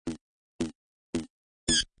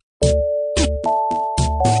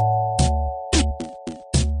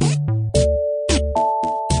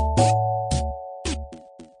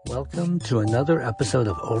Welcome to another episode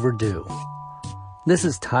of Overdue. This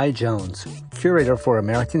is Ty Jones, curator for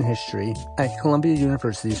American history at Columbia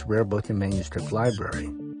University's Rare Book and Manuscript Library.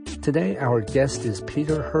 Today, our guest is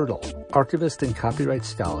Peter Hurdle, archivist and copyright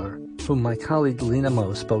scholar, whom my colleague Lena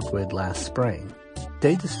Moe spoke with last spring.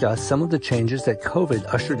 They discuss some of the changes that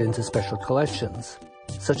COVID ushered into special collections,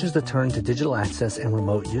 such as the turn to digital access and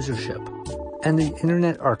remote usership, and the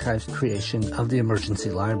Internet Archive's creation of the Emergency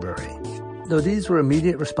Library. Though these were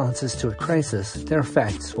immediate responses to a crisis, their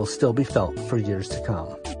effects will still be felt for years to come.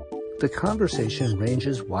 The conversation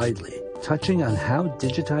ranges widely, touching on how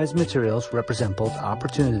digitized materials represent both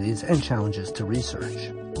opportunities and challenges to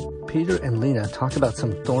research. Peter and Lena talk about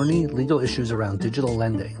some thorny legal issues around digital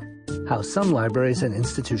lending, how some libraries and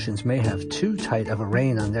institutions may have too tight of a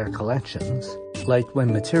rein on their collections, like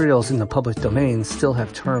when materials in the public domain still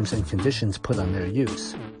have terms and conditions put on their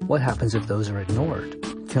use. What happens if those are ignored?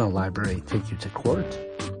 Can a library take you to court?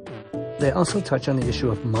 They also touch on the issue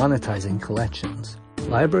of monetizing collections.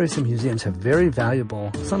 Libraries and museums have very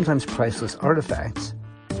valuable, sometimes priceless artifacts,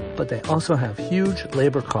 but they also have huge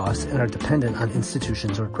labor costs and are dependent on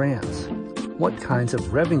institutions or grants. What kinds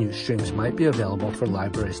of revenue streams might be available for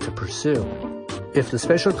libraries to pursue? If the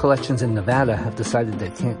special collections in Nevada have decided they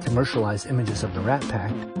can't commercialize images of the Rat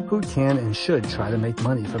Pack, who can and should try to make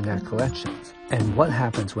money from their collections? And what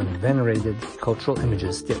happens when venerated cultural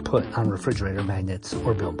images get put on refrigerator magnets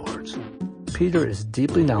or billboards? Peter is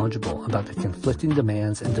deeply knowledgeable about the conflicting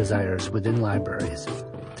demands and desires within libraries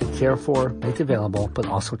to care for, make available, but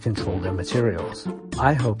also control their materials.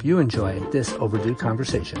 I hope you enjoy this overdue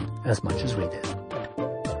conversation as much as we did.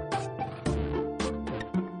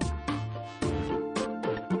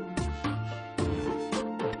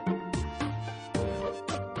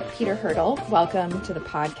 Peter Hurdle, welcome to the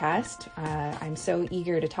podcast. I'm so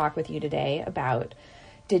eager to talk with you today about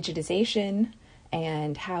digitization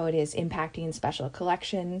and how it is impacting special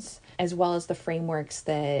collections, as well as the frameworks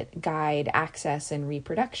that guide access and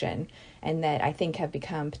reproduction, and that I think have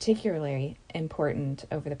become particularly important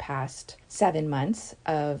over the past 7 months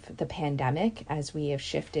of the pandemic as we have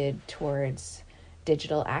shifted towards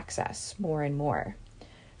digital access more and more.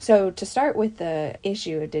 So to start with the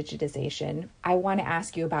issue of digitization, I want to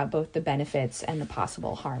ask you about both the benefits and the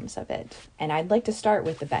possible harms of it. And I'd like to start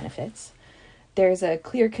with the benefits. There's a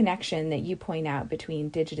clear connection that you point out between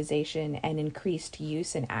digitization and increased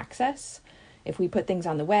use and access. If we put things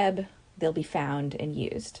on the web, they'll be found and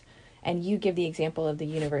used. And you give the example of the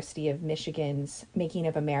University of Michigan's Making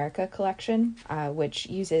of America collection, which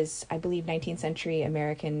uses, I believe, 19th century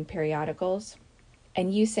American periodicals.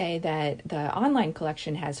 And you say that the online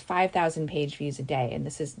collection has 5,000 page views a day, and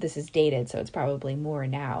this is dated, so it's probably more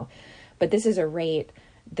now. But this is a rate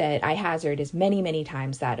that I hazard is many, many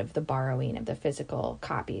times that of the borrowing of the physical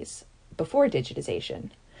copies before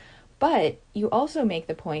digitization. But you also make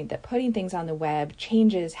the point that putting things on the web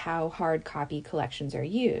changes how hard copy collections are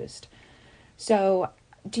used. So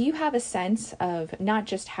do you have a sense of not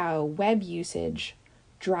just how web usage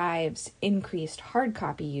drives increased hard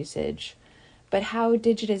copy usage, but how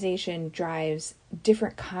digitization drives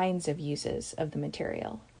different kinds of uses of the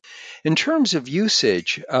material? In terms of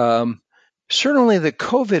usage, certainly the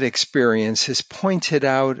COVID experience has pointed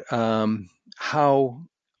out how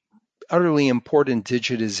utterly important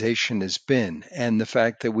digitization has been, and the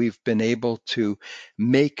fact that we've been able to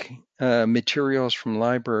make materials from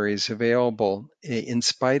libraries available in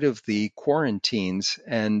spite of the quarantines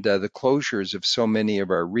and the closures of so many of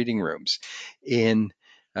our reading rooms. In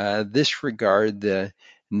this regard, the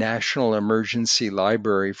National Emergency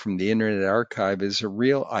Library from the Internet Archive is a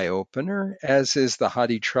real eye-opener, as is the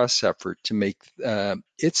HathiTrust effort to make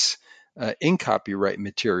its in-copyright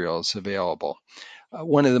materials available.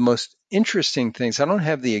 One of the most interesting things, I don't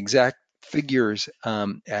have the exact figures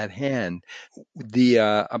at hand,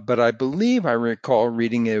 but I believe I recall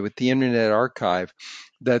reading it with the Internet Archive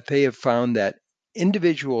that they have found that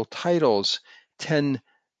individual titles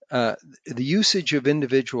the usage of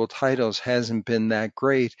individual titles hasn't been that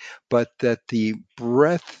great, but that the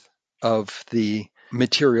breadth of the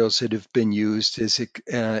materials that have been used is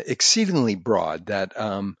exceedingly broad, that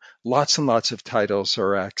lots and lots of titles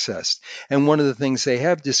are accessed. And one of the things they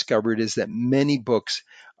have discovered is that many books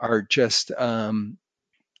are just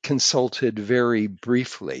consulted very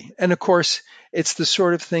briefly. And of course, it's the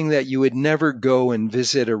sort of thing that you would never go and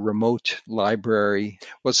visit a remote library.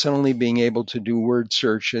 Well, suddenly being able to do word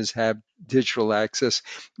searches, have digital access,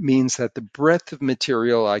 means that the breadth of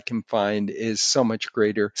material I can find is so much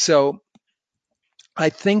greater. So I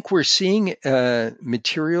think we're seeing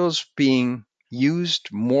materials being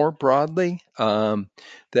used more broadly,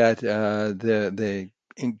 that the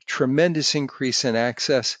tremendous increase in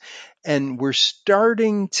access, and we're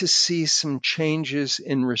starting to see some changes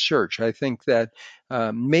in research. I think that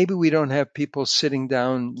maybe we don't have people sitting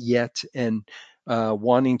down yet and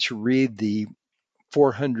wanting to read the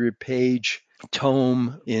 400-page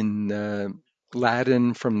tome in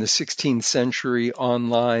Latin from the 16th century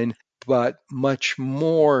online, but much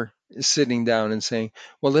more sitting down and saying,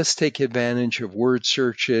 well, let's take advantage of word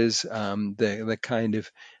searches, the kind of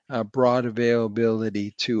broad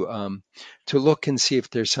availability to look and see if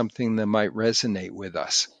there's something that might resonate with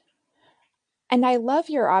us. And I love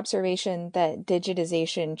your observation that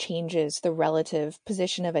digitization changes the relative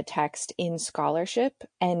position of a text in scholarship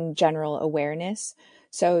and general awareness.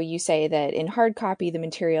 So you say that in hard copy, the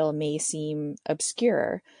material may seem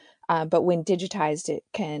obscure, but when digitized, it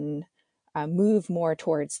can move more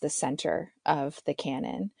towards the center of the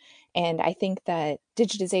canon. And I think that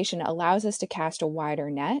digitization allows us to cast a wider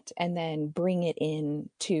net and then bring it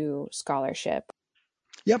into scholarship.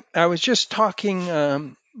 Yep, I was just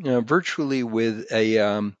talking virtually with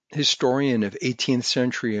a historian of 18th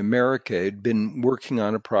century America. Had been working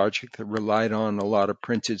on a project that relied on a lot of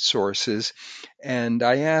printed sources, and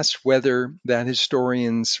I asked whether that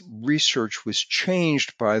historian's research was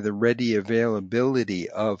changed by the ready availability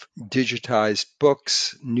of digitized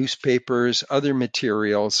books, newspapers, other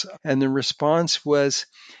materials, and the response was,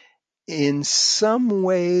 in some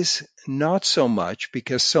ways, not so much,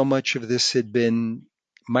 because so much of this had been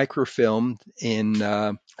microfilmed in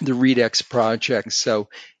the Redex project. So,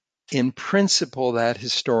 in principle, that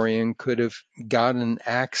historian could have gotten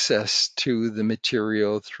access to the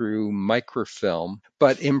material through microfilm.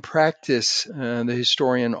 But in practice, the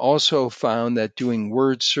historian also found that doing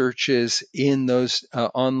word searches in those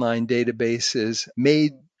online databases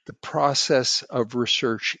made the process of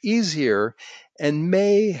research easier and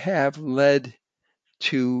may have led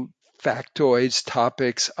to factoids,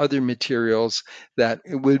 topics, other materials that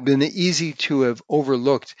it would have been easy to have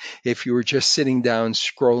overlooked if you were just sitting down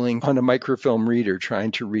scrolling on a microfilm reader trying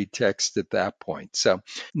to read text at that point. So,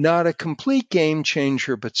 not a complete game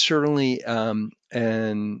changer, but certainly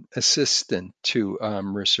an assistant to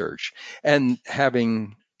research. And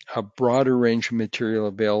having a broader range of material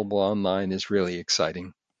available online is really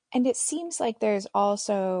exciting. And it seems like there's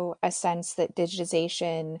also a sense that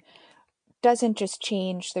digitization doesn't just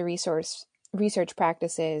change the research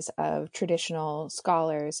practices of traditional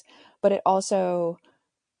scholars, but it also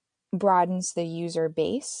broadens the user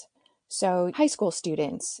base. So high school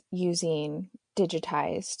students using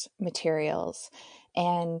digitized materials.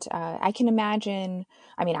 And I can imagine,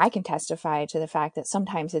 I mean, I can testify to the fact that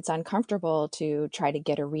sometimes it's uncomfortable to try to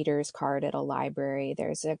get a reader's card at a library.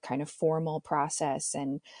 There's a kind of formal process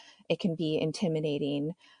and it can be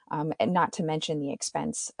intimidating, and not to mention the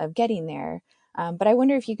expense of getting there. But I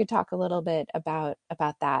wonder if you could talk a little bit about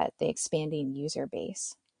that, the expanding user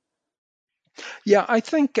base. Yeah, I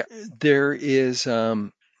think there is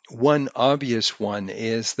one obvious one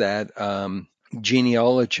is that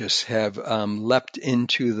genealogists have leapt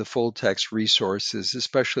into the full text resources,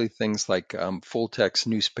 especially things like full text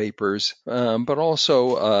newspapers, but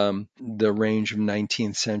also the range of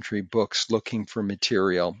 19th century books looking for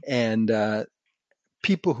material. And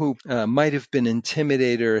people who might have been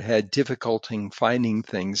intimidated or had difficulty finding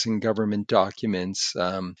things in government documents,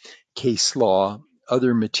 case law,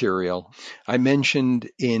 other material. I mentioned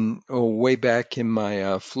way back in my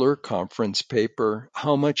FLIR conference paper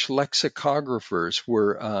how much lexicographers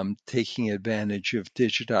were taking advantage of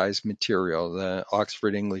digitized material, the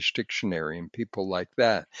Oxford English Dictionary and people like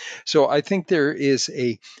that. So I think there is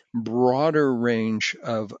a broader range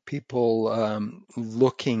of people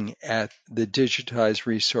looking at the digitized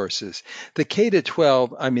resources. The K to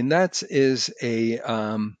 12, I mean, that is a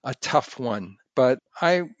tough one. But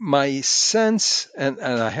my sense, and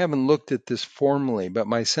I haven't looked at this formally, but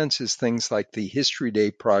my sense is things like the History Day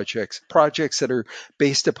projects that are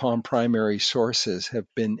based upon primary sources have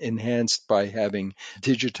been enhanced by having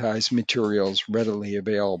digitized materials readily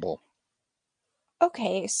available.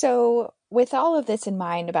 Okay, so with all of this in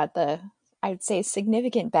mind about the, I'd say,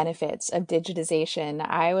 significant benefits of digitization,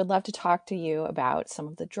 I would love to talk to you about some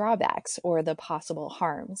of the drawbacks or the possible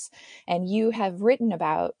harms. And you have written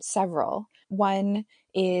about several. One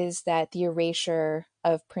is that the erasure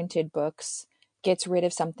of printed books gets rid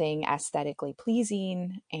of something aesthetically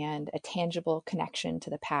pleasing and a tangible connection to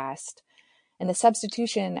the past. And the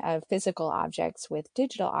substitution of physical objects with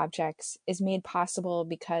digital objects is made possible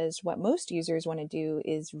because what most users want to do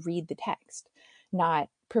is read the text, not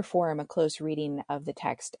perform a close reading of the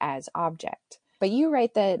text as object. But you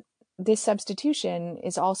write that this substitution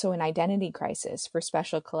is also an identity crisis for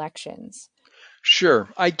special collections. Sure.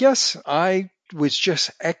 I guess I was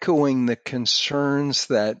just echoing the concerns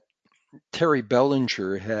that Terry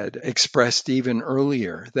Bellinger had expressed even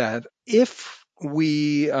earlier, that if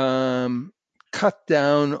we cut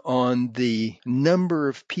down on the number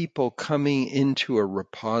of people coming into a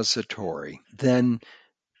repository, then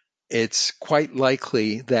it's quite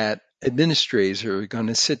likely that administrators are going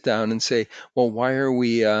to sit down and say, well, why are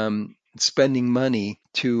we spending money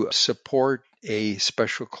to support a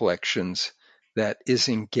special collections that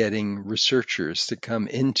isn't getting researchers to come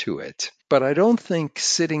into it? But I don't think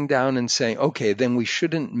sitting down and saying, okay, then we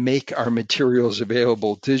shouldn't make our materials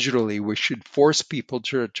available digitally. We should force people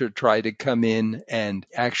to try to come in and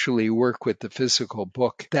actually work with the physical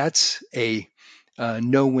book. That's a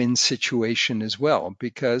no-win situation as well,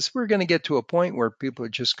 because we're going to get to a point where people are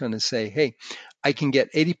just going to say, hey, I can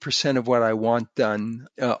get 80% of what I want done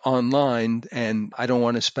online, and I don't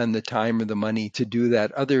want to spend the time or the money to do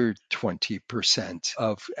that other 20%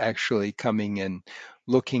 of actually coming and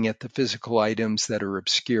looking at the physical items that are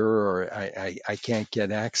obscure or I can't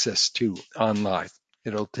get access to online.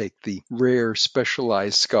 It'll take the rare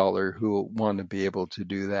specialized scholar who will want to be able to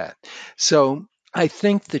do that. So I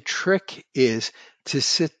think the trick is to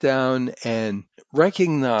sit down and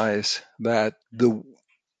recognize that the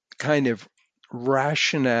kind of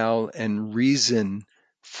rationale and reason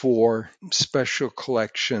for special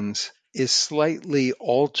collections is slightly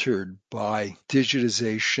altered by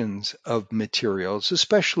digitizations of materials,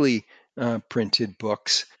 especially printed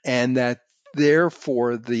books, and that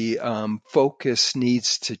therefore the focus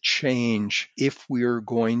needs to change if we're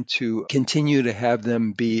going to continue to have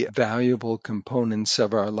them be valuable components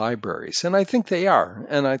of our libraries. And I think they are,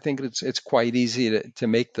 and I think it's quite easy to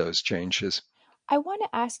make those changes. I want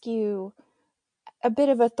to ask you a bit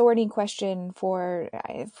of a thorny question for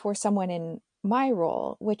someone in my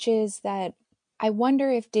role, which is that I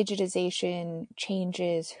wonder if digitization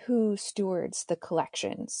changes who stewards the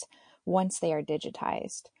collections once they are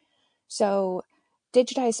digitized. So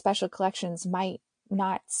digitized special collections might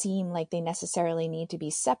not seem like they necessarily need to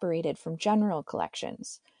be separated from general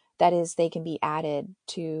collections. That is, they can be added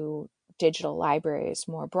to digital libraries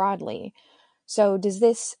more broadly. So does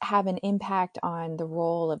this have an impact on the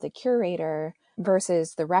role of the curator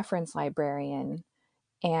versus the reference librarian?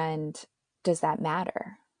 And does that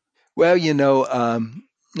matter? Well,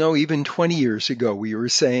 no, even 20 years ago, we were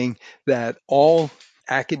saying that all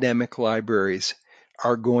academic libraries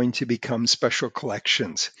are going to become special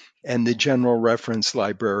collections, and the general reference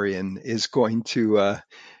librarian is going to,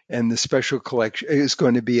 and the special collection is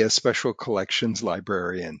going to be a special collections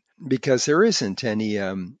librarian, because there isn't any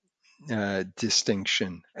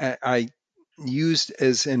distinction. I used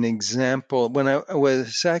as an example, when I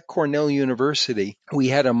was at Cornell University, we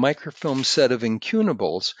had a microfilm set of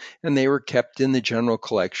incunables, and they were kept in the general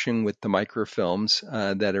collection with the microfilms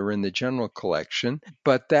that are in the general collection.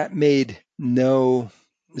 But that made no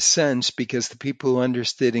sense, because the people who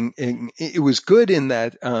understood it was good in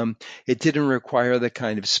that it didn't require the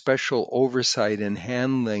kind of special oversight and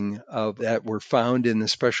handling of that were found in the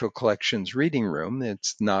special collections reading room.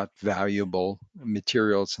 It's not valuable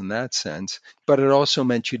materials in that sense, but it also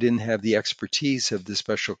meant you didn't have the expertise of the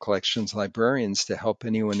special collections librarians to help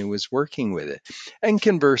anyone who was working with it. And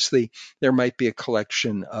conversely, there might be a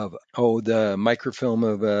collection of the microfilm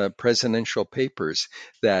of presidential papers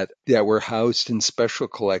that were housed in special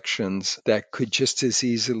collections that could just as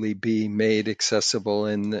easily be made accessible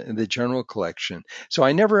in the general collection. So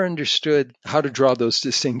I never understood how to draw those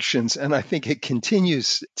distinctions, and I think it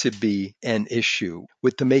continues to be an issue.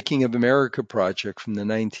 With the Making of America project from the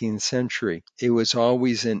 19th century, it was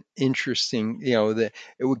always an interesting,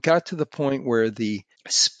 it got to the point where the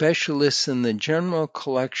specialists in the general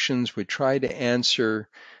collections would try to answer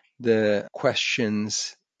the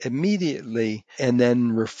questions immediately and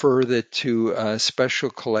then refer it to special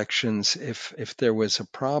collections if there was a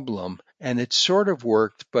problem. And it sort of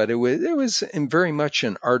worked, but it was very much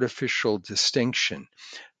an artificial distinction.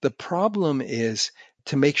 The problem is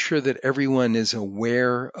to make sure that everyone is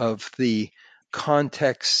aware of the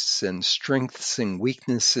contexts and strengths and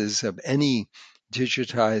weaknesses of any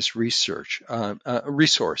digitized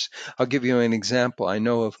resource. I'll give you an example. I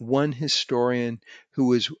know of one historian who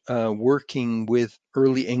was working with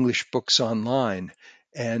early English books online,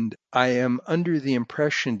 and I am under the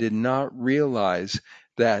impression, did not realize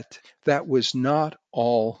that was not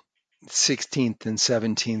all 16th and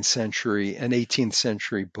 17th century and 18th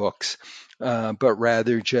century books, but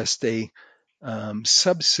rather just a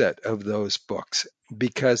subset of those books,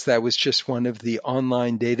 because that was just one of the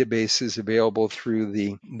online databases available through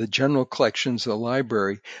the general collections of the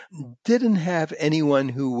library. Didn't have anyone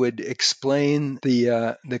who would explain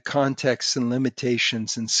the context and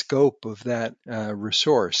limitations and scope of that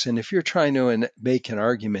resource. And if you're trying to make an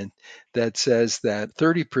argument that says that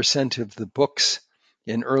 30% of the books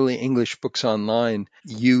in early English books online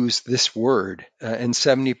use this word and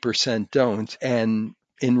 70% don't, and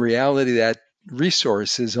in reality that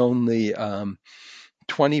resource is only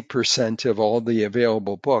 20% of all the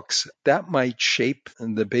available books, that might shape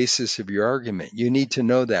the basis of your argument. You need to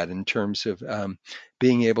know that in terms of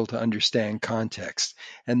being able to understand context.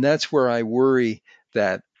 And that's where I worry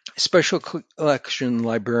that special collection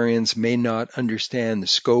librarians may not understand the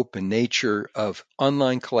scope and nature of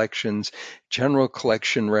online collections. General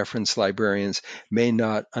collection reference librarians may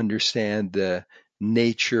not understand the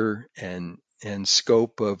nature and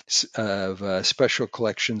scope of special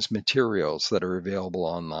collections materials that are available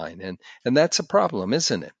online. And that's a problem,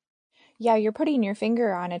 isn't it? Yeah, you're putting your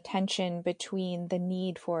finger on a tension between the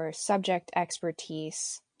need for subject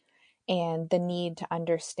expertise and the need to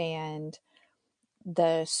understand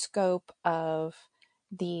the scope of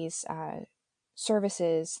these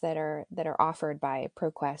services that are offered by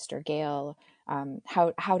ProQuest or Gale,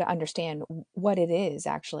 how to understand what it is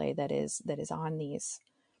actually that is on these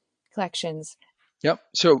collections. Yep.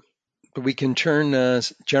 So we can turn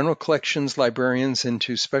general collections librarians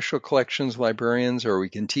into special collections librarians, or we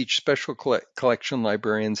can teach special collection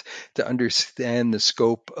librarians to understand the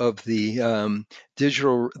scope of the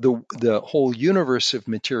the whole universe of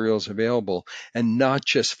materials available, and not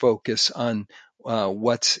just focus on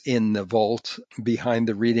what's in the vault behind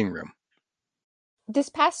the reading room. This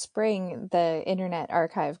past spring, the Internet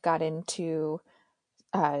Archive got into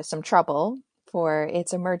some trouble for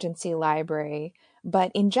its emergency library, but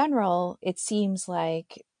in general, it seems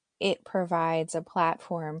like it provides a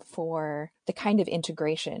platform for the kind of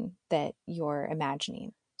integration that you're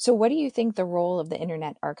imagining. So, what do you think the role of the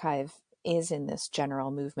Internet Archive is in this general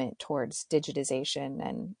movement towards digitization?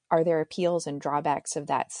 And are there appeals and drawbacks of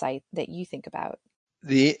that site that you think about?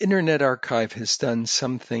 The Internet Archive has done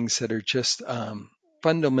some things that are just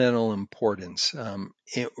fundamental importance.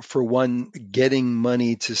 For one, getting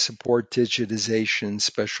money to support digitization,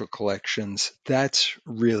 special collections, that's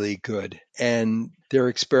really good. And their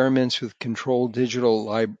experiments with controlled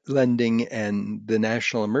digital lending and the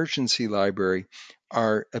National Emergency Library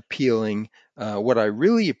are appealing. What I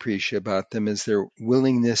really appreciate about them is their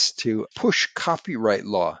willingness to push copyright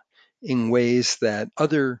law in ways that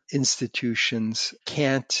other institutions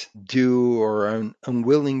can't do or are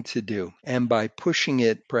unwilling to do, and by pushing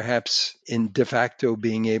it, perhaps in de facto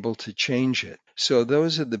being able to change it. So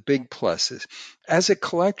those are the big pluses. As a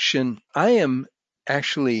collection, I am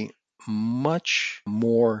actually much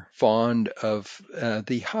more fond of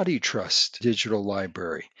the HathiTrust digital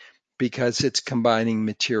library, because it's combining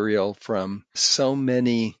material from so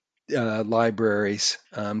many libraries.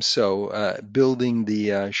 So building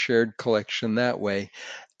the shared collection that way.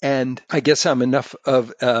 And I guess I'm enough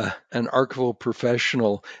of an archival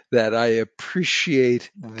professional that I appreciate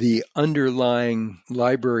the underlying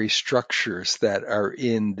library structures that are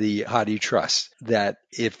in the HathiTrust. That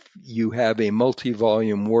if you have a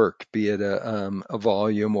multi-volume work, be it a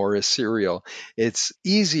volume or a serial, it's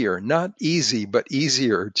easier, not easy, but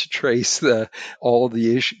easier to trace all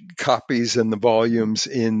the copies and the volumes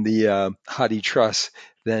in the HathiTrust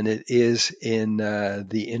than it is in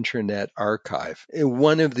the Internet Archive.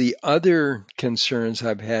 One of the other concerns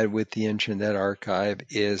I've had with the Internet Archive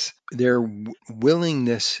is their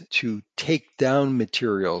willingness to take down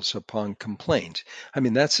materials upon complaint. I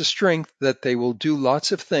mean, that's a strength, that they will do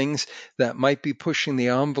lots of things that might be pushing the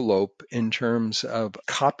envelope in terms of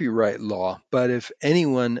copyright law. But if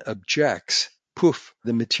anyone objects, poof,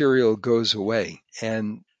 the material goes away.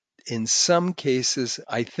 And in some cases,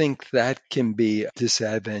 I think that can be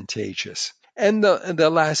disadvantageous. And the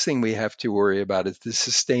last thing we have to worry about is the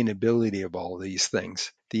sustainability of all these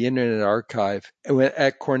things. The Internet Archive,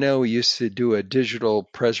 at Cornell, we used to do a digital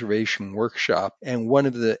preservation workshop, and one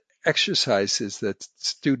of the exercises that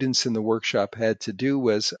students in the workshop had to do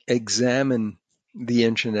was examine the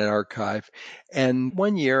Internet Archive. And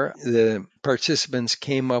one year, the participants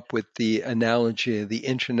came up with the analogy of the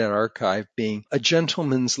Internet Archive being a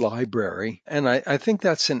gentleman's library. And I think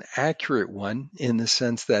that's an accurate one, in the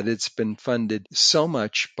sense that it's been funded so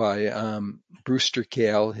much by Brewster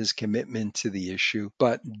Kahle, his commitment to the issue.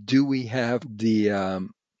 But do we have the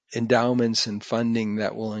endowments and funding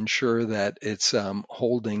that will ensure that its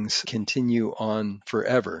holdings continue on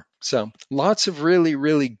forever? So lots of really,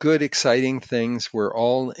 really good, exciting things. We're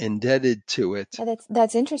all indebted to it. Yeah,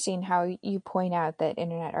 that's interesting how you point out that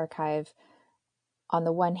Internet Archive, on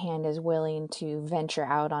the one hand, is willing to venture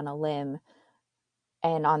out on a limb,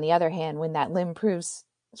 and on the other hand, when that limb proves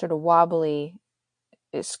sort of wobbly,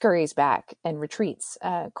 it scurries back and retreats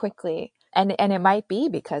quickly. And it might be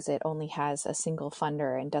because it only has a single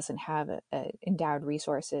funder and doesn't have endowed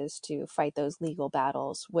resources to fight those legal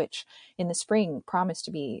battles, which in the spring promised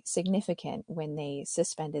to be significant when they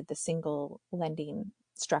suspended the single lending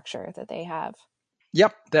structure that they have.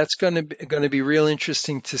 Yep, that's going to be real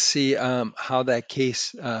interesting to see how that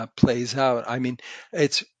case plays out. I mean,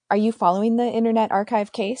 it's Are you following the Internet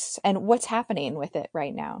Archive case, and what's happening with it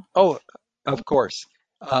right now? oh, of course.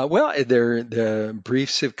 Well, the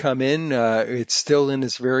briefs have come in. It's still in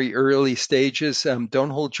its very early stages. Don't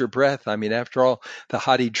hold your breath. I mean, after all, the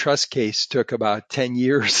Hadi Trust case took about 10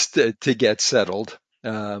 years to get settled.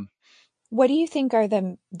 What do you think are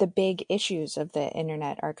the big issues of the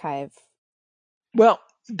Internet Archive? Well,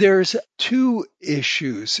 there's two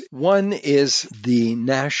issues. One is the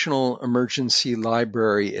National Emergency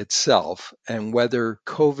Library itself and whether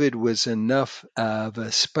COVID was enough of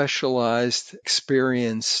a specialized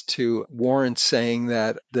experience to warrant saying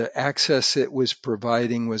that the access it was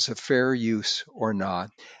providing was a fair use or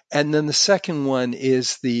not. And then the second one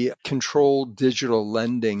is the controlled digital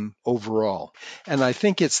lending overall. And I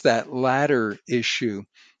think it's that latter issue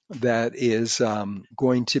that is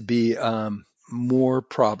going to be more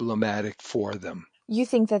problematic for them. You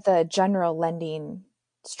think that the general lending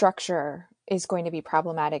structure is going to be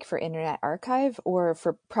problematic for Internet Archive, or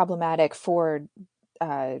for problematic for,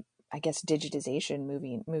 I guess, digitization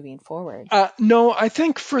moving forward? No, I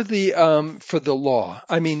think for the law.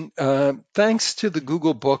 I mean, thanks to the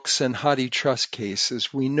Google Books and Hadi Trust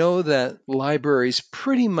cases, we know that libraries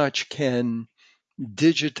pretty much can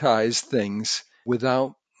digitize things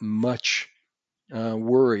without much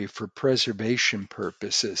worry for preservation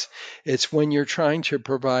purposes. It's when you're trying to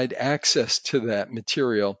provide access to that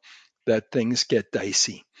material that things get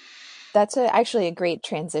dicey. That's actually a great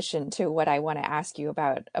transition to what I want to ask you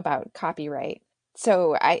about copyright.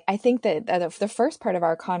 So I think that the first part of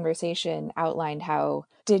our conversation outlined how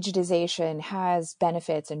digitization has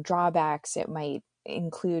benefits and drawbacks. It might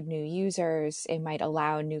include new users, it might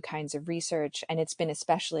allow new kinds of research, and it's been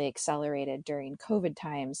especially accelerated during COVID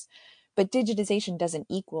times. But digitization doesn't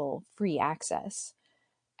equal free access.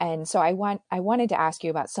 And so I wanted to ask you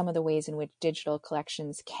about some of the ways in which digital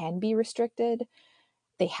collections can be restricted.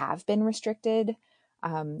 They have been restricted,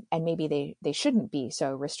 and maybe they shouldn't be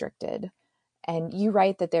so restricted. And you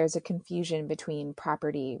write that there's a confusion between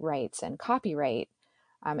property rights and copyright.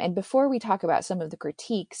 And before we talk about some of the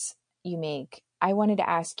critiques you make, I wanted to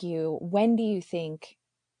ask you, when do you think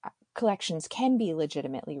collections can be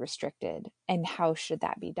legitimately restricted, and how should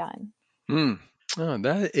that be done? Oh,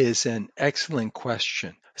 that is an excellent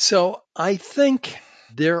question. So I think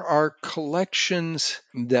there are collections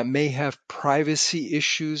that may have privacy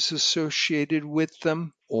issues associated with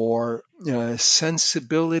them or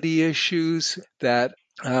sensibility issues that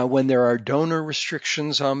when there are donor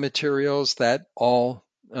restrictions on materials, that all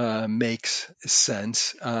makes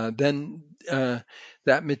sense. Then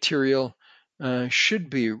that material should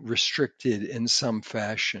be restricted in some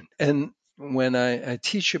fashion. And when I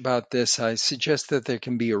teach about this, I suggest that there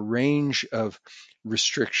can be a range of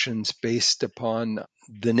restrictions based upon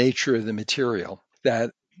the nature of the material.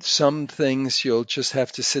 That some things you'll just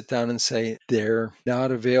have to sit down and say they're not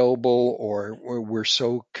available, or we're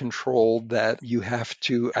so controlled that you have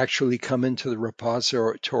to actually come into the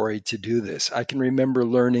repository to do this. I can remember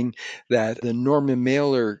learning that the Norman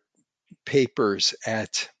Mailer papers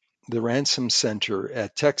at the Ransom Center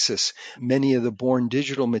at Texas, many of the Born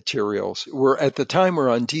digital materials were at the time were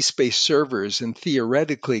on DSpace servers and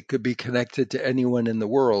theoretically could be connected to anyone in the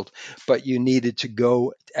world, but you needed to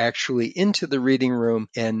go actually into the reading room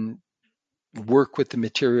and work with the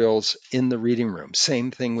materials in the reading room.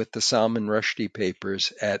 Same thing with the Salman Rushdie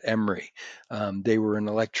papers at Emory. They were in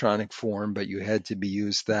electronic form, but you had to be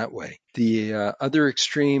used that way. The other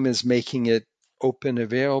extreme is making it open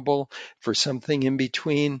available for something in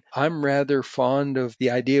between. I'm rather fond of the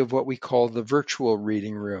idea of what we call the virtual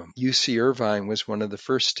reading room. UC Irvine was one of the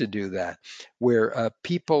first to do that, where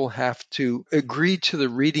people have to agree to the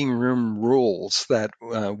reading room rules that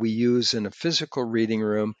we use in a physical reading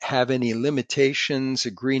room, have any limitations,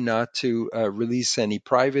 agree not to release any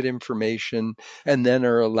private information, and then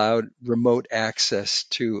are allowed remote access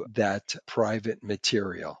to that private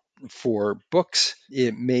material. for books,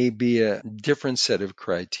 it may be a different set of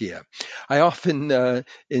criteria. I often,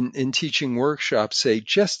 in teaching workshops, say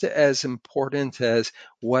just as important as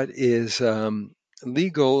what is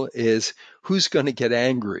legal is who's going to get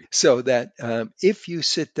angry. So that if you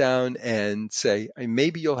sit down and say,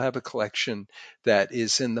 maybe you'll have a collection that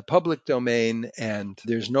is in the public domain and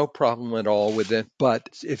there's no problem at all with it, but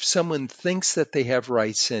if someone thinks that they have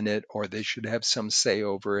rights in it or they should have some say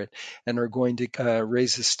over it and are going to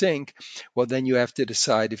raise a stink, well, then you have to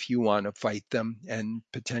decide if you want to fight them and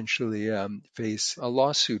potentially face a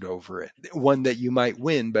lawsuit over it. One that you might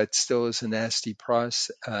win, but still is a nasty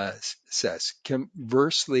process.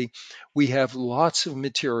 Conversely, we have lots of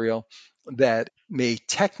material that may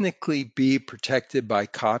technically be protected by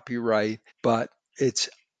copyright, but it's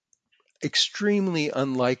extremely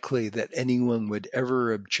unlikely that anyone would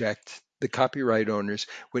ever object, the copyright owners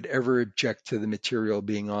would ever object to the material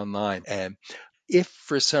being online. And if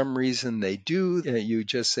for some reason they do, you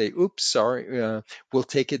just say, oops, sorry, we'll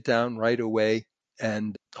take it down right away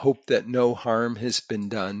and hope that no harm has been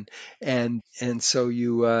done. And so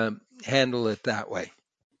you handle it that way.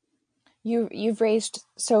 You've raised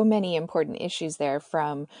so many important issues there,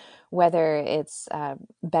 from whether it's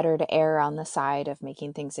better to err on the side of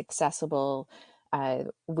making things accessible,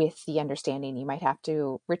 with the understanding you might have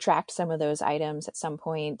to retract some of those items at some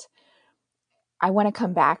point. I want to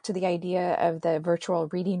come back to the idea of the virtual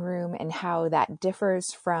reading room and how that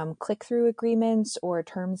differs from click-through agreements or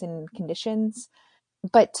terms and conditions.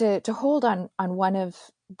 But to hold on one of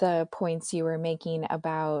the points you were making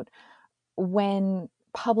about when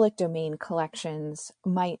public domain collections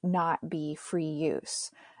might not be free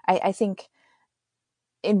use. I think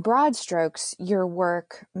in broad strokes, your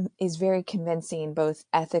work is very convincing, both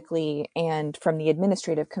ethically and from the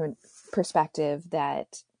administrative perspective,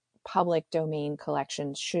 that public domain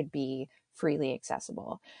collections should be freely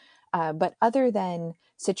accessible. But other than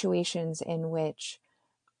situations in which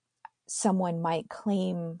someone might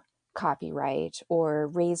claim copyright or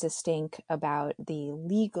raise a stink about the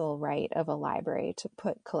legal right of a library to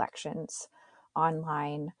put collections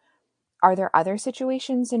online, are there other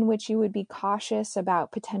situations in which you would be cautious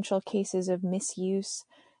about potential cases of misuse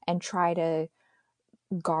and try to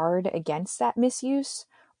guard against that misuse?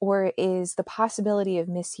 Or is the possibility of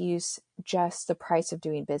misuse just the price of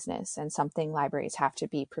doing business and something libraries have to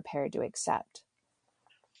be prepared to accept?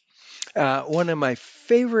 One of my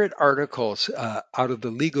favorite articles out of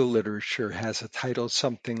the legal literature has a title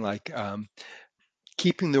something like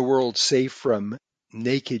Keeping the World Safe from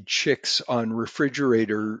Naked Chicks on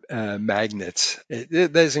Refrigerator Magnets.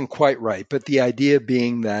 That isn't quite right, but the idea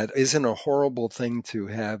being that isn't a horrible thing to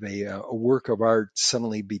have a work of art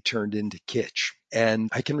suddenly be turned into kitsch. And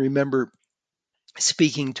I can remember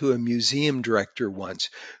speaking to a museum director once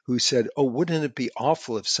who said, "Oh, wouldn't it be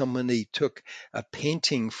awful if somebody took a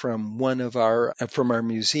painting from from our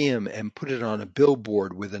museum and put it on a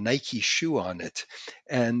billboard with a Nike shoe on it?"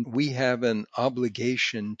 And we have an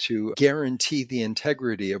obligation to guarantee the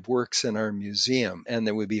integrity of works in our museum, and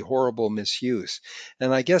there would be horrible misuse.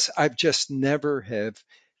 And I guess I've just never have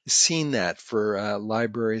seen that for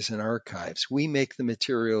libraries and archives. We make the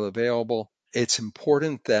material available. It's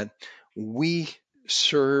important that we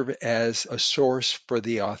serve as a source for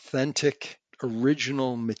the authentic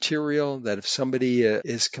original material, that if somebody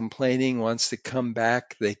is complaining, wants to come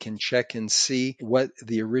back, they can check and see what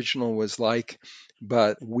the original was like.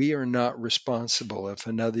 But we are not responsible if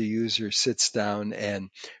another user sits down and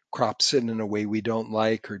crops it in a way we don't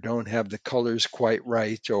like, or don't have the colors quite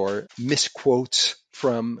right, or misquotes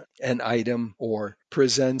from an item, or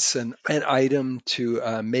presents an item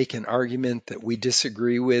to make an argument that we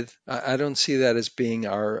disagree with. I don't see that as being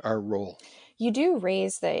our role. You do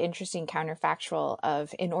raise the interesting counterfactual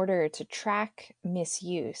of, in order to track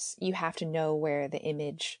misuse, you have to know where the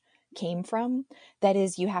image came from. That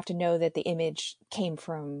is, you have to know that the image came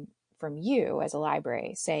from you as a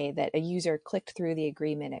library. Say that a user clicked through the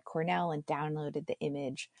agreement at Cornell and downloaded the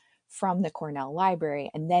image from the Cornell library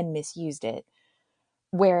and then misused it.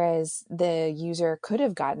 Whereas the user could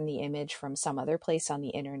have gotten the image from some other place on the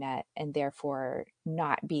internet and therefore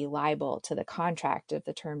not be liable to the contract of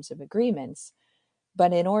the terms of agreements.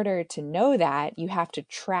 But in order to know that, you have to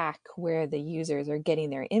track where the users are getting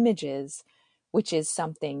their images, which is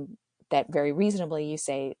something that very reasonably you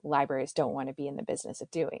say libraries don't want to be in the business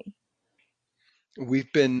of doing.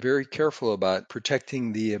 We've been very careful about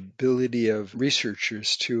protecting the ability of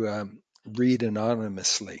researchers to read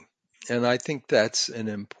anonymously. And I think that's an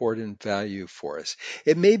important value for us.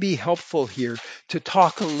 It may be helpful here to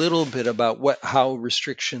talk a little bit about how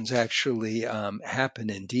restrictions actually happen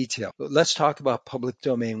in detail. Let's talk about public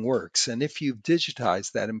domain works. And if you've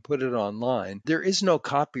digitized that and put it online, there is no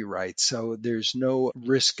copyright, so there's no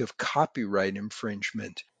risk of copyright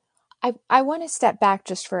infringement. I want to step back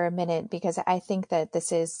just for a minute because I think that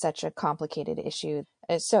this is such a complicated issue.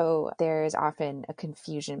 So there is often a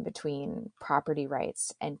confusion between property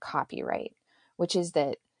rights and copyright, which is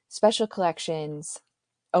that special collections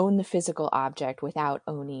own the physical object without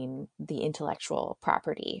owning the intellectual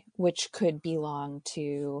property, which could belong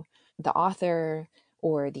to the author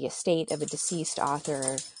or the estate of a deceased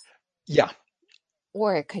author, Yeah.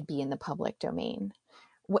 or it could be in the public domain.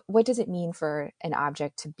 What does it mean for an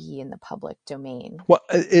object to be in the public domain? Well,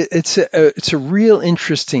 it's a real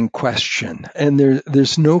interesting question, and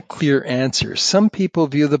there's no clear answer. Some people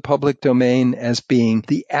view the public domain as being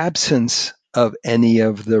the absence of any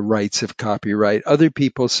of the rights of copyright. Other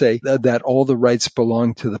people say that all the rights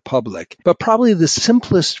belong to the public. But probably the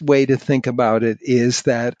simplest way to think about it is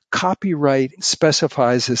that copyright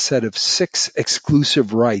specifies a set of 6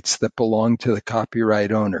 exclusive rights that belong to the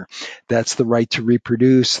copyright owner. That's the right to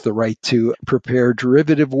reproduce, the right to prepare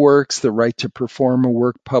derivative works, the right to perform a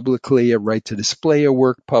work publicly, a right to display a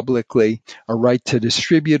work publicly, a right to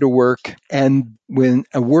distribute a work. And when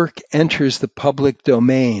a work enters the public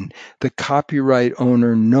domain, the copyright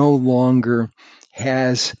owner no longer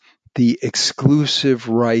has the exclusive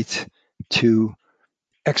right to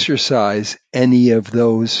exercise any of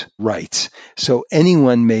those rights. So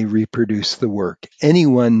anyone may reproduce the work.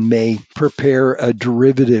 Anyone may prepare a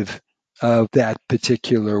derivative of that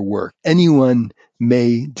particular work. Anyone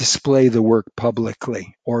may display the work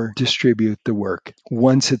publicly or distribute the work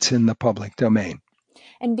once it's in the public domain.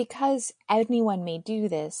 And because anyone may do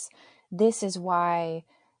this, this is why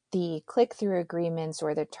the click-through agreements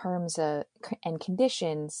or the terms and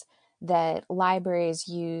conditions that libraries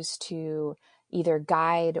use to either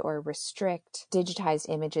guide or restrict digitized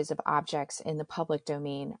images of objects in the public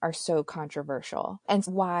domain are so controversial, and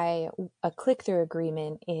why a click-through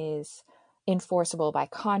agreement is enforceable by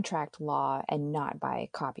contract law and not by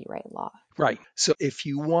copyright law. Right. So if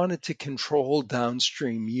you wanted to control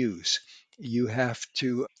downstream use, you have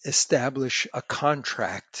to establish a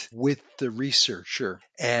contract with the researcher.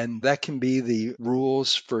 And that can be the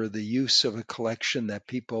rules for the use of a collection that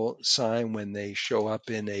people sign when they show up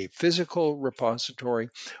in a physical repository,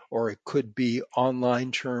 or it could be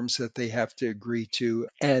online terms that they have to agree to.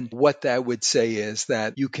 And what that would say is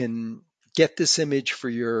that you can get this image for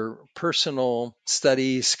your personal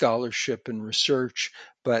study, scholarship, and research,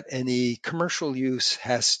 but any commercial use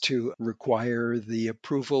has to require the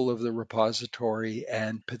approval of the repository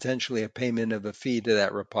and potentially a payment of a fee to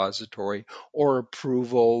that repository, or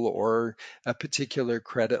approval, or a particular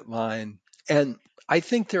credit line. And I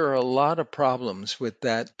think there are a lot of problems with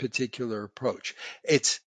that particular approach.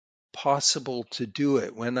 It's possible to do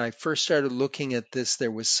it. When I first started looking at this, there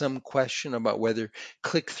was some question about whether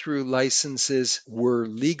click-through licenses were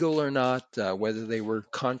legal or not, whether they were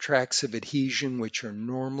contracts of adhesion, which are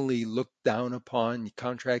normally looked down upon.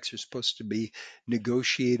 Contracts are supposed to be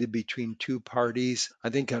negotiated between two parties. I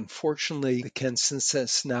think, unfortunately, the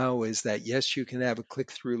consensus now is that yes, you can have a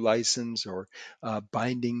click-through license or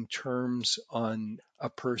binding terms on a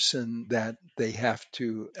person that they have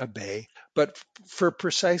to obey. But for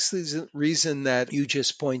precisely the reason that you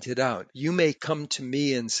just pointed out, you may come to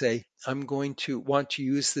me and say, I'm going to want to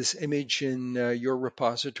use this image in your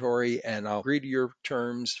repository, and I'll agree to your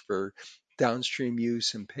terms for downstream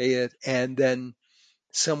use and pay it. And then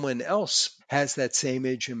someone else has that same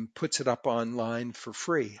image and puts it up online for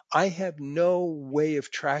free. I have no way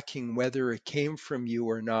of tracking whether it came from you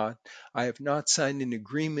or not. I have not signed an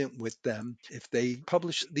agreement with them. If they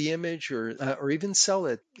publish the image or even sell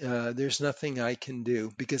it, there's nothing I can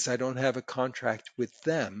do because I don't have a contract with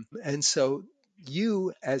them. And so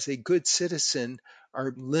you, as a good citizen,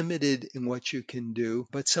 are limited in what you can do,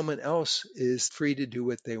 but someone else is free to do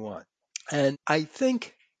what they want. And I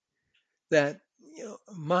think that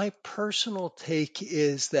my personal take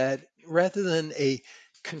is that rather than a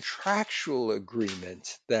contractual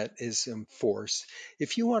agreement that is enforced,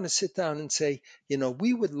 if you want to sit down and say,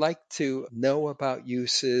 we would like to know about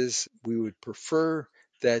uses, we would prefer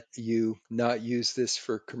that you not use this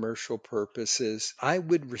for commercial purposes, I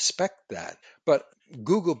would respect that. But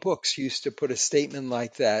Google Books used to put a statement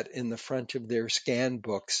like that in the front of their scan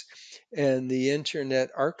books, and the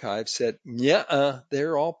Internet Archive said, yeah,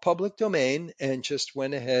 they're all public domain, and just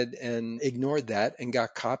went ahead and ignored that and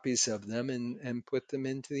got copies of them and put them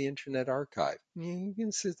into the Internet Archive. You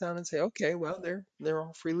can sit down and say, okay, well, they're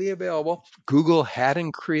all freely available. Google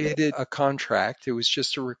hadn't created a contract. It was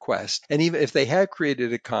just a request. And even if they had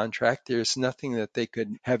created a contract, there's nothing that they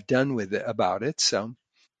could have done with it about it. So,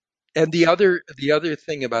 and the other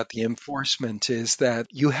thing about the enforcement is that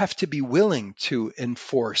you have to be willing to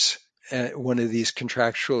enforce one of these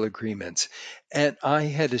contractual agreements. And I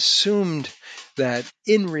had assumed that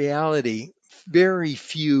in reality, very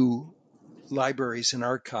few libraries and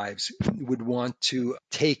archives would want to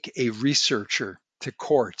take a researcher to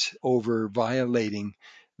court over violating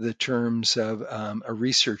the terms of a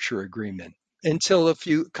researcher agreement until a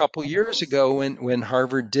couple years ago when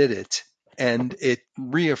Harvard did it. And it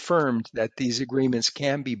reaffirmed that these agreements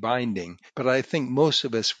can be binding, but I think most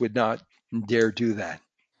of us would not dare do that.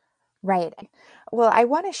 Right. Well, I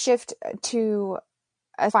want to shift to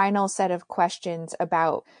a final set of questions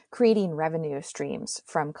about creating revenue streams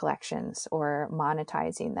from collections or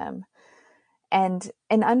monetizing them. And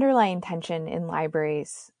an underlying tension in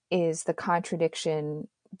libraries is the contradiction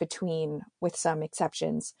between, with some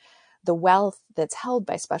exceptions, the wealth that's held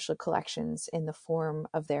by special collections in the form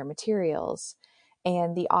of their materials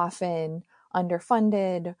and the often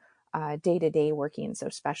underfunded day-to-day workings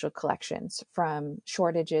of special collections, from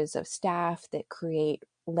shortages of staff that create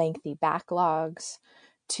lengthy backlogs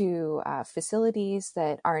to facilities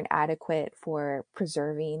that aren't adequate for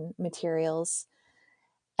preserving materials.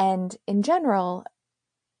 And in general,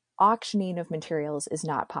 auctioning of materials is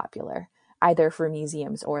not popular, either for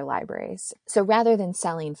museums or libraries. So rather than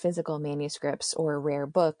selling physical manuscripts or rare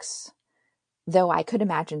books, though I could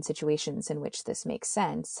imagine situations in which this makes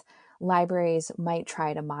sense, libraries might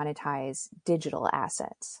try to monetize digital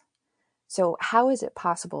assets. So how is it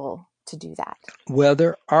possible to do that? Well,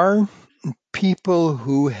 there are people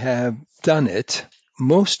who have done it,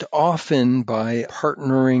 most often by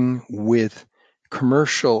partnering with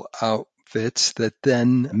commercial outfits that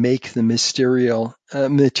then make the material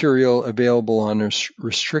available on a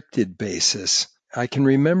restricted basis. I can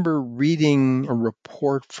remember reading a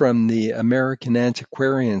report from the American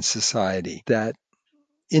Antiquarian Society that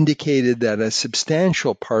indicated that a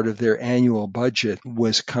substantial part of their annual budget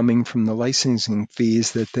was coming from the licensing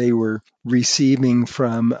fees that they were receiving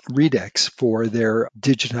from Redex for their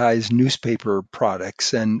digitized newspaper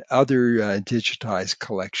products and other digitized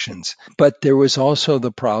collections. But there was also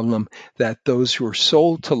the problem that those who are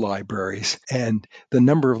sold to libraries, and the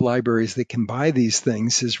number of libraries that can buy these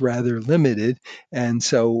things is rather limited. And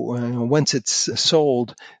so once it's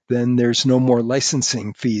sold, then there's no more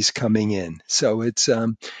licensing fees coming in. So it's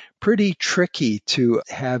pretty tricky to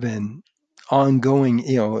have an ongoing,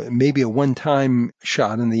 maybe a one-time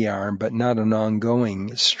shot in the arm, but not an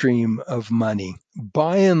ongoing stream of money.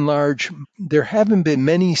 By and large, there haven't been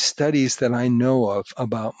many studies that I know of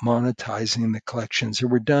about monetizing the collections. There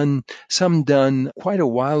were some done quite a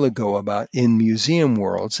while ago about in museum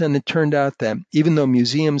worlds, and it turned out that even though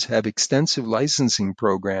museums have extensive licensing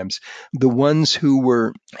programs, the ones who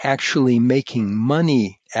were actually making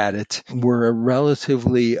money at it were a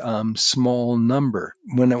relatively small number.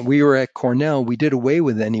 When we were at Cornell, we did away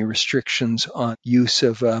with any restrictions on use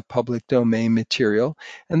of public domain material,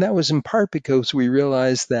 and that was in part because we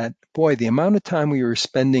realized that, boy, the amount of time we were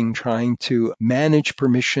spending trying to manage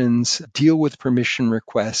permissions, deal with permission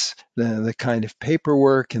requests, the kind of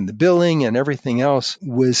paperwork and the billing and everything else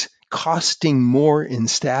was costing more in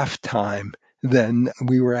staff time than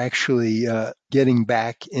we were actually getting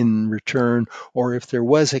back in return, or if there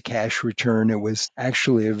was a cash return, it was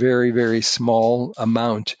actually a very, very small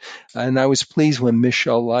amount. And I was pleased when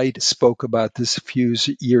Michelle Light spoke about this a few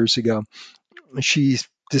years ago. She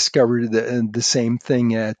discovered the same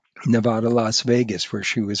thing at Nevada, Las Vegas, where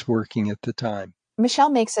she was working at the time.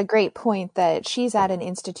 Michelle makes a great point that she's at an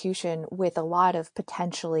institution with a lot of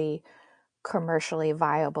potentially commercially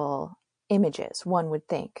viable images, one would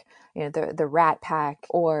think. The Rat Pack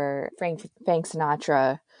or Frank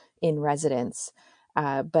Sinatra in residence.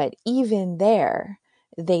 But even there,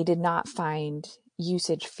 they did not find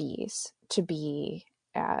usage fees to be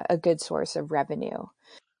a good source of revenue.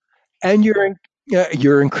 And you're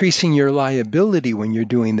You're increasing your liability when you're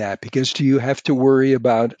doing that, because do you have to worry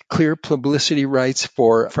about clear publicity rights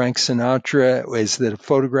for Frank Sinatra? Is the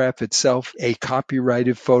photograph itself a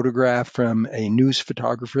copyrighted photograph from a news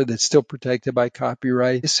photographer that's still protected by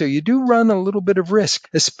copyright? So you do run a little bit of risk,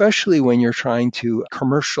 especially when you're trying to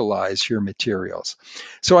commercialize your materials.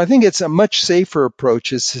 So I think it's a much safer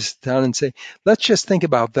approach is to sit down and say, let's just think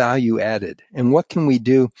about value added and what can we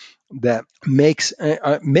do that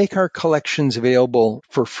make our collections available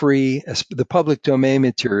for free, as the public domain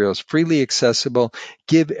materials freely accessible,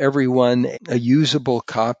 give everyone a usable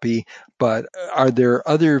copy. But are there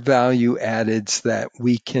other value addeds that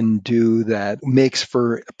we can do that makes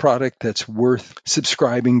for a product that's worth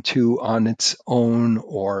subscribing to on its own,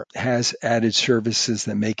 or has added services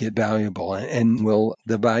that make it valuable? And will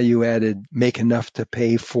the value added make enough to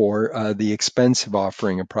pay for the expense of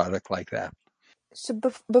offering a product like that? So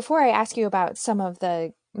before I ask you about some of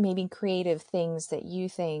the maybe creative things that you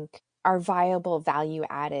think are viable value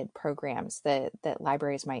added programs that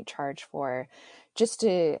libraries might charge for, just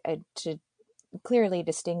to clearly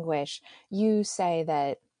distinguish, you say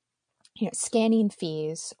that scanning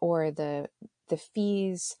fees or the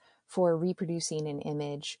fees for reproducing an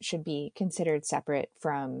image should be considered separate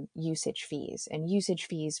from usage fees. And usage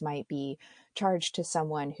fees might be charged to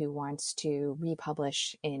someone who wants to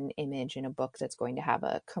republish an image in a book that's going to have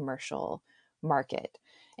a commercial market.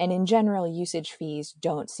 And in general, usage fees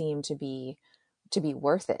don't seem to be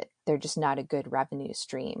worth it. They're just not a good revenue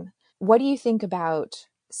stream. What do you think about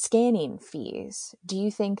scanning fees? Do you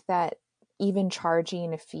think that even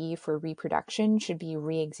charging a fee for reproduction should be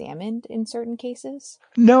re-examined in certain cases?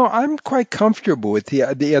 No, I'm quite comfortable with the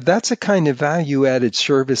idea. That's a kind of value added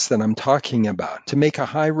service that I'm talking about. To make a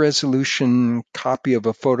high resolution copy of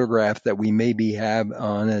a photograph that we maybe have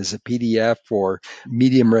on as a PDF or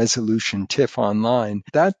medium resolution TIFF online,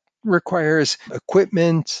 that requires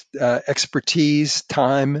equipment, expertise,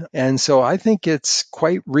 time. And so I think it's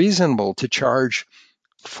quite reasonable to charge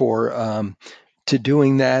for to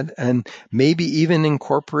doing that, and maybe even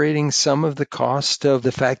incorporating some of the cost of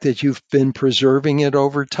the fact that you've been preserving it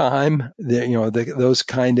over time. Those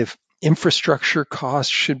kind of infrastructure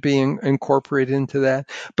costs should be incorporated into that.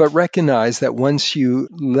 But recognize that once you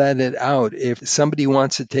let it out, if somebody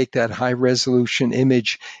wants to take that high resolution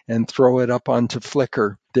image and throw it up onto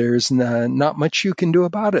Flickr, there's not much you can do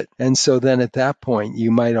about it. And so then at that point,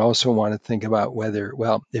 you might also want to think about whether,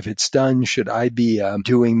 well, if it's done, should I be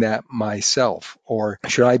doing that myself? Or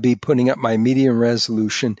should I be putting up my medium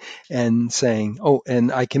resolution and saying, oh, and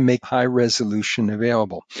I can make high resolution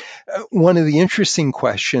available? One of the interesting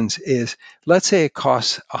questions is, let's say it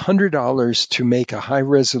costs $100 to make a high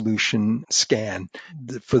resolution scan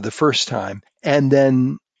for the first time, and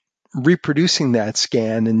then reproducing that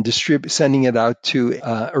scan and sending it out to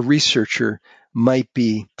a researcher might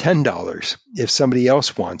be $10 if somebody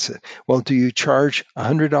else wants it. Well, do you charge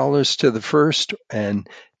 $100 to the first and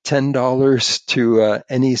 $10 to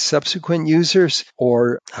any subsequent users,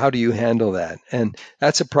 or how do you handle that? And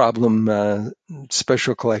that's a problem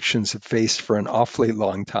special collections have faced for an awfully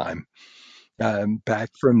long time,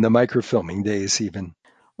 back from the microfilming days even.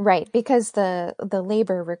 Right, because the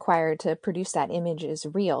labor required to produce that image is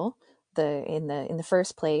real, in the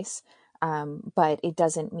first place, but it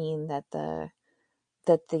doesn't mean that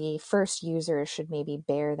the first user should maybe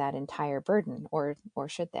bear that entire burden, or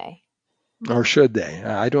should they? Or should they?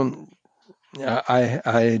 I don't.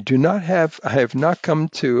 I do not have. I have not come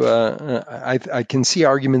to. I can see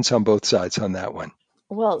arguments on both sides on that one.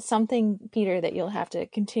 Well, something, Peter, that you'll have to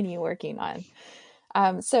continue working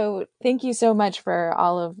on. So thank you so much for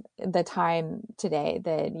all of the time today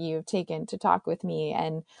that you've taken to talk with me.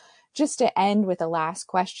 And just to end with a last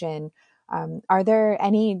question, are there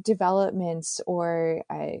any developments or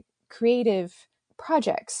creative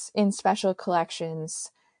projects in special collections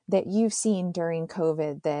that you've seen during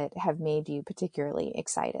COVID that have made you particularly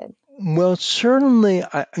excited? Well, certainly,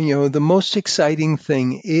 the most exciting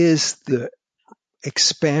thing is the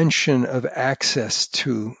expansion of access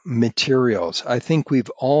to materials. I think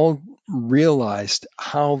we've all realized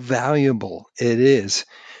how valuable it is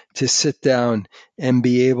to sit down and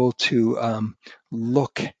be able to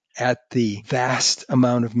look at the vast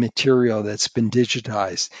amount of material that's been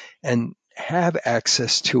digitized and have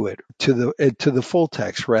access to it, to the full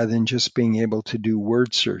text, rather than just being able to do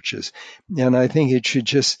word searches. And I think it should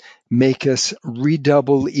just make us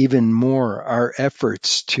redouble even more our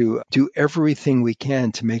efforts to do everything we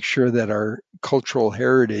can to make sure that our cultural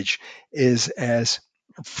heritage is as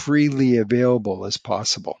freely available as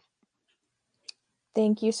possible.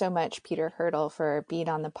 Thank you so much, Peter Hurdle, for being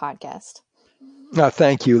on the podcast.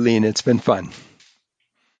 Thank you, Lena. It's been fun.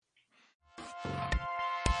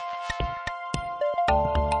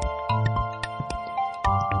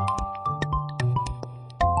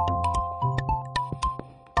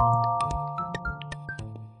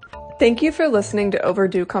 Thank you for listening to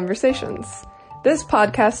Overdue Conversations. This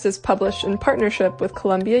podcast is published in partnership with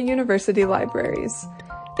Columbia University Libraries.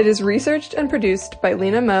 It is researched and produced by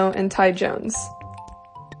Lena Moe and Ty Jones.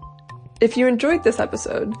 If you enjoyed this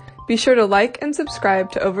episode, be sure to like and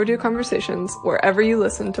subscribe to Overdue Conversations wherever you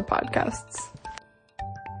listen to podcasts.